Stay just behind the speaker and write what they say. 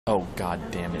Oh,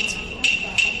 god damn it.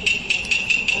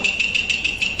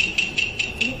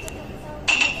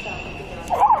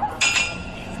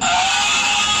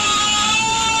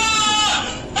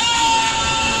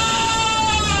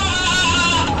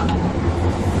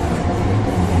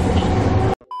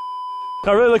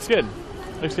 No, it really looks good.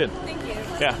 Looks good. Thank you.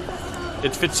 Yeah,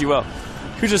 it fits you well.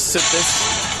 You just sit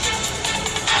this.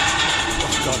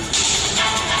 Oh, God.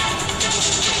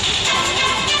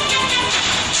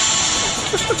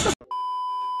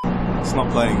 It's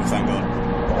not playing, thank God.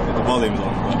 The volume's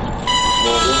on.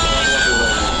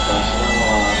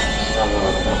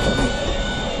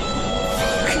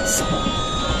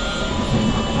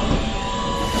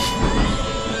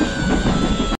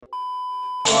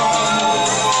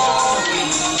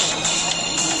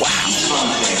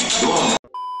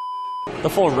 The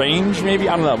full range, maybe?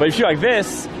 I don't know. But if you like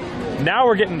this, now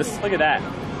we're getting this. Look at that.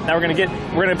 Now we're gonna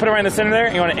put it right in the center there,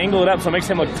 and you want to angle it up so it makes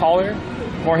him look taller,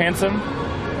 more handsome.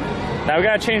 Now we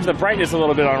gotta change the brightness a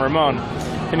little bit on Ramon.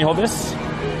 Can you hold this?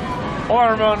 Hold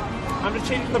on, Ramon. I'm just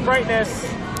changing the brightness.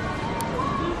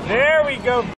 There we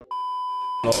go.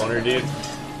 Owner, dude.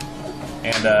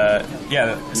 And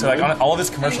yeah, so like on all of his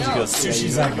commercials, he goes,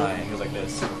 "Sushi's on mine." He goes like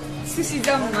this. Sushi's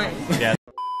on mine. Yeah.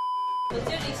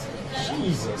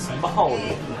 Jesus,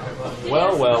 Molly.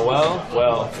 Well. Wow.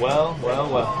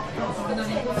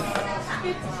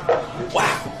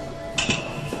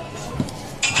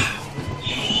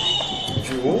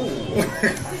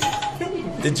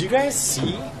 Did you guys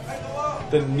see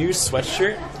the new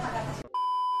sweatshirt?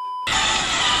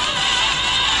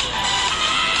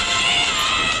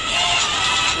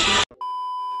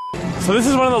 So this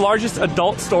is one of the largest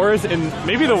adult stores in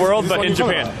maybe the world, but in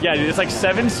Japan. Yeah, dude, it's like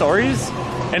 7 stories,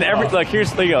 and every like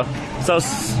there you go. So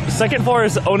second floor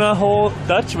is Ona Hole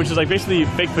Dutch, which is like basically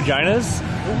fake vaginas.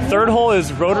 Third hole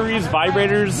is rotaries,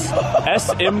 vibrators,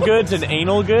 SM goods, and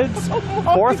anal goods.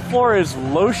 Fourth floor is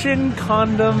lotion,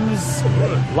 condoms,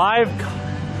 live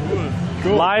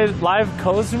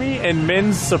Cosme, and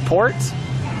men's support.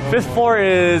 Fifth floor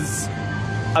is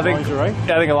I think lingerie.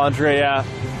 Yeah, I think a lingerie. Yeah.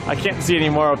 I can't see any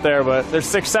more up there, but there's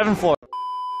 6, 7 floors.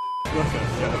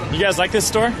 You guys like this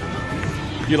store?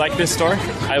 You like this store?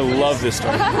 I love this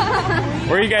store.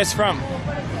 Where are you guys from?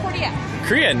 Korea.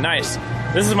 Korea, nice.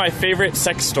 This is my favorite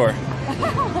sex store.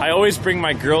 I always bring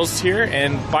my girls here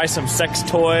and buy some sex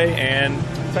toy and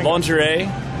lingerie,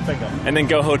 and then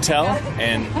go hotel.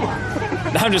 And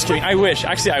no, I'm just kidding. I wish.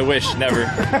 Actually, I wish. Never.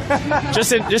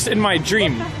 Just in my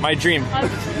dream. My dream.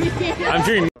 I'm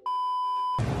dreaming.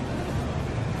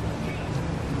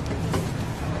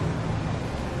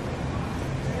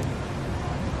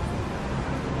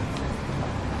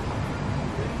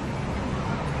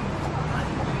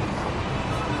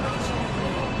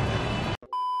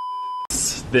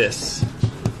 This.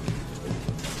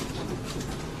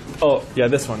 Oh, yeah,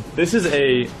 this one. This is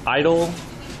a idol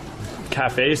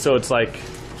cafe, so it's like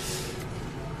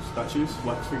Statues?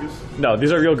 Wax figures? no,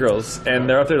 these are real girls, and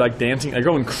they're up there like dancing. They're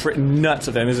going nuts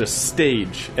with them. There's a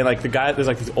stage, and like the guy, there's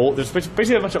like these old, there's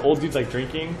basically a bunch of old dudes like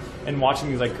drinking and watching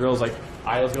these like girls like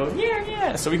idols go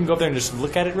yeah. So we can go up there and just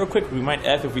look at it real quick. We might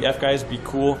F if we F, guys. Be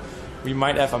cool. We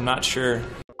might F. I'm not sure.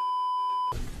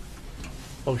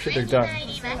 Oh shit, they're done.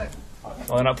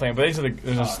 Well, they're not playing, but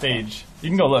there's a stage. You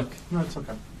can go look. No, it's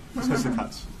okay. It's just the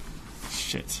cuts.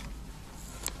 Shit.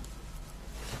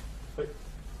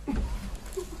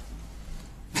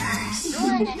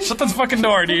 Shut the fucking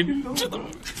door, dude.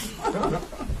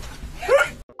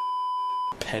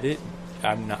 Pet it?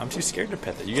 I'm not. I'm too scared to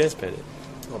pet it. You guys pet it.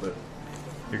 A little bit.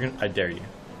 You're gonna. I dare you.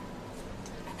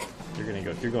 You're gonna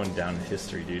go. You're going down in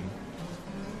history, dude.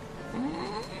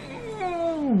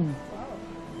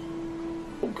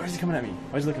 Oh, why is he coming at me?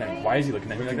 Why is he looking at me? Why is he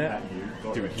looking at me like that?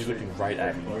 Dude, he's looking right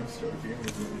at me. Oh.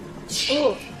 It's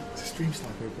a stream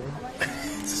sniper, bro.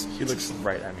 He looks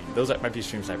right at me. Those might be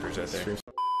stream snipers right there.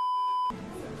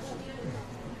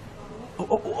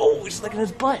 Oh, he's licking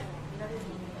his butt.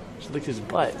 He's licked his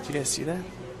butt. Did you guys see that?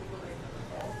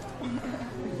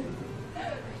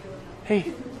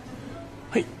 Hey.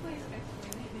 Hey.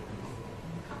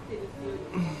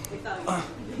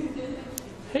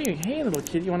 Hey, little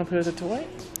kid, you want to play with a toy?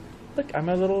 Look, I'm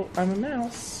a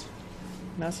mouse.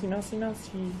 Mousy. Oh,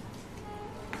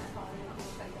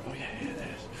 yeah, there it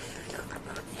is.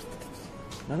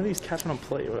 None of these cats want to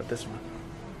play. What about this one?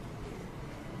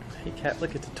 Hey, cat,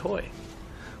 look, it's a toy.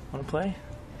 Want to play?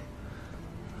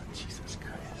 Oh, Jesus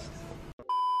Christ.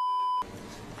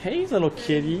 Hey, little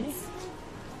kitty.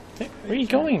 Hey, where are you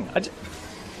going?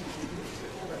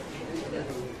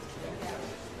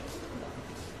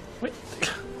 Wait.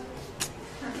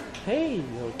 Hey,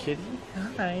 little kitty.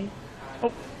 Hi.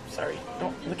 Oh, Sorry.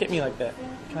 Don't look at me like that.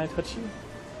 Can I touch you?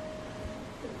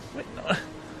 Wait, no.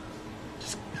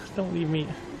 Just don't leave me.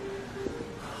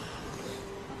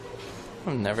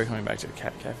 I'm never coming back to a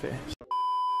cat cafe.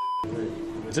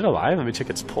 Is it alive? Let me check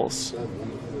its pulse.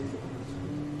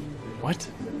 What?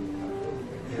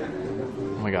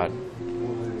 Oh my god.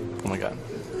 Oh my god.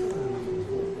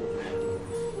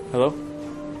 Hello?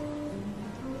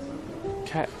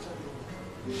 Cat.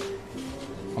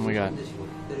 Oh my god.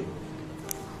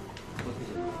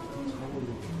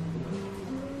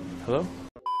 Hello?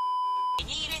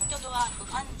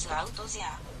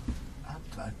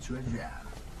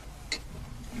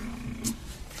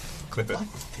 Clip it.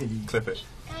 Clip it.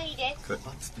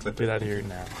 Clip Get out of here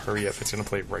now. Hurry up. It's gonna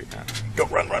play right now. Go,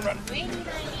 run, run, run.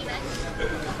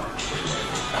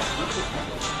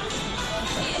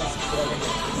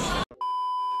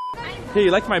 Hey,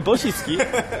 you like my boshi ski?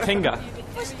 Tenga.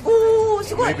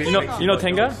 You know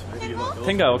Tenga?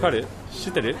 Tenga, わかる? 知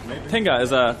ってる? Tenga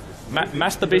is a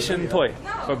masturbation toy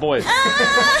for boys.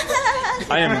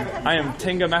 I am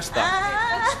Tenga master.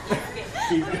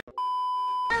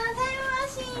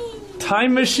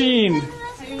 Time machine.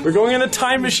 We're going in a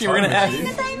time machine. We're gonna ask.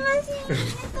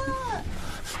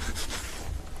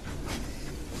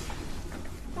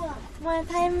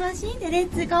 Time machine でレッ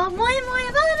ツゴー萌え萌え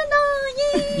ワール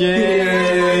ドイエ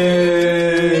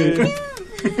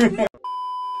ーイ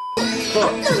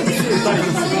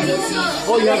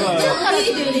Oh, you have a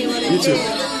YouTube.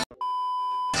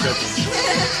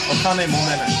 お金もめ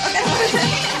ない。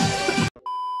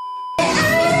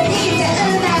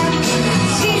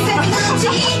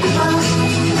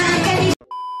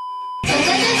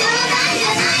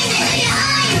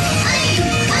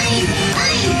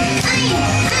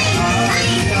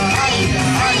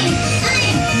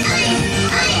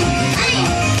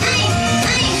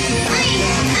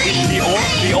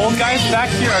The old guys back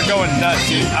here are going nuts,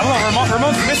 dude. I don't know,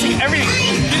 Ramown's missing everything.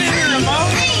 Get in here, Ramown!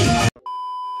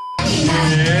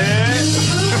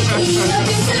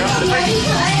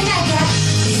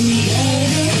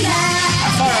 I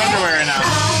saw your underwear now.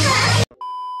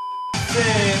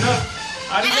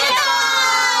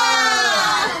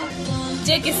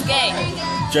 Jake is gay.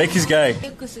 Jake is gay.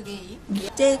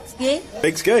 Jake's gay?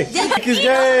 Jake's gay. Jake is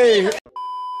gay.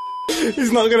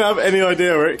 He's not gonna have any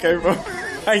idea where it came from.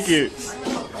 Thank you.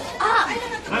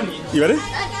 You ready?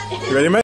 You ready, mate?